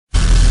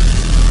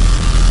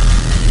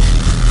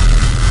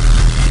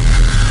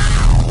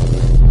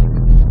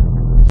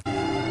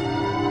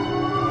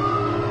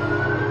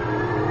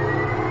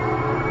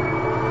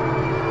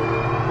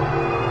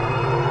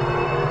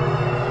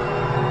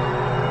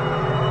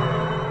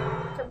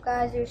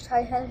guys, it's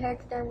Hi.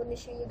 Today I'm going to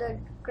show you the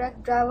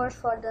correct drivers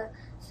for the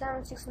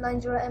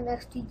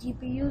 7690MXT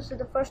GPU. So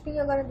the first thing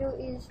you're going to do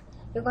is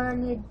you're going to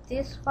need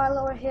this file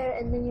over here,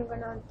 and then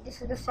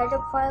this is the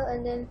setup file,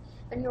 and then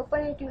when you open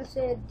it you'll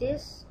say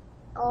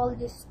all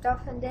this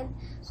stuff, and then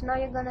so now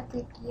you're going to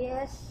click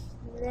yes,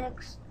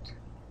 next,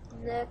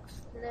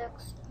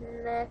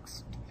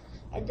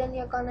 and then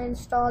you're gonna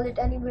install it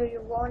anywhere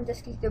you want.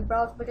 Just click the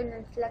browse button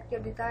and select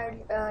your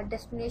desired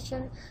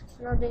destination.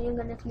 So now then you're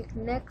gonna click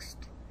next,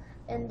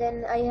 and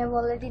then I have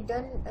already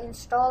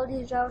installed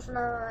these drivers. Now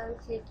I'll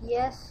click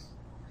yes.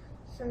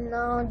 So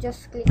now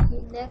just click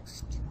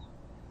next,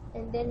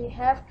 and then you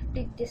have to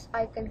tick this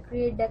icon,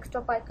 create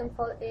desktop icon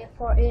for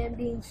AMD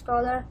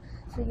installer.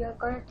 So you're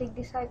gonna tick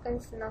this icon.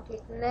 So now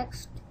click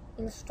next,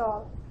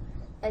 install,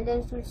 and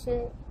then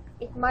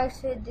it might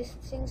say this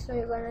thing, so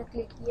you're gonna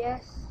click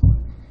yes,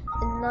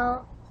 and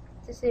now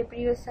to say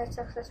previous set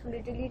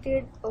successfully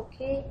deleted,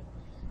 okay,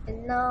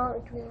 and now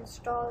it will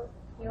install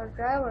your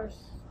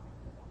drivers.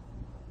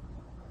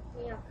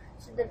 Yeah,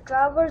 so the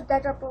drivers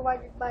that are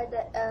provided by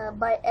the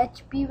by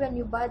HP when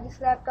you buy this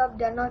laptop,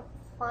 they're not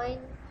fine.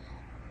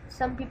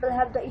 Some people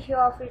have the issue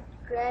of it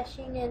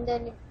crashing, and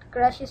then it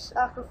crashes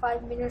after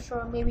 5 minutes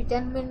or maybe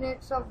 10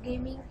 minutes of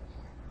gaming,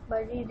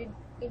 but it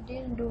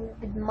didn't do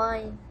with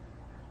mine.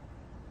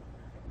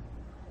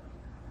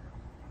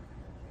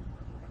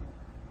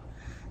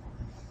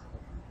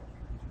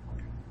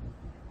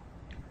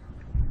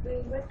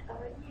 What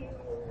are you?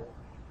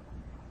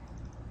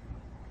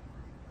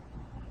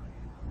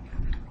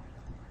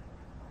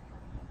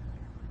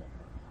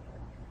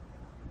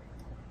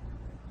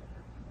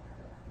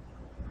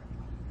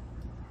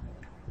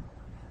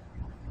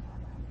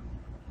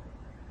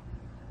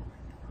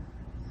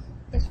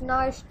 Yes,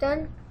 now it's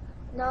done.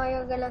 Now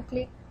you're gonna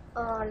click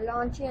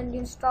launch and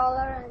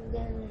installer, and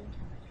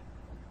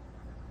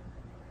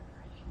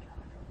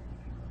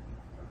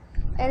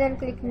then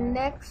click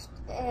next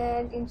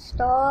and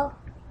install,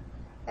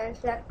 and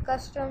select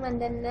custom,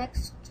 and then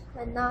next,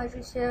 and now it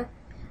is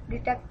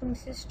detecting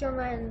system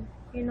and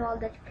all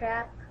that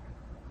crap.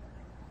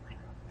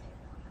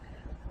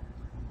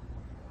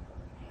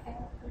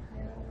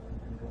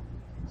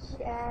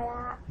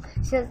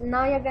 So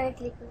now you're gonna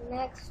click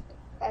next,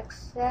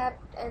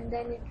 accept, and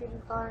then it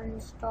will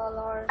install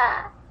all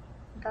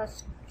the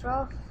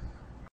stuff.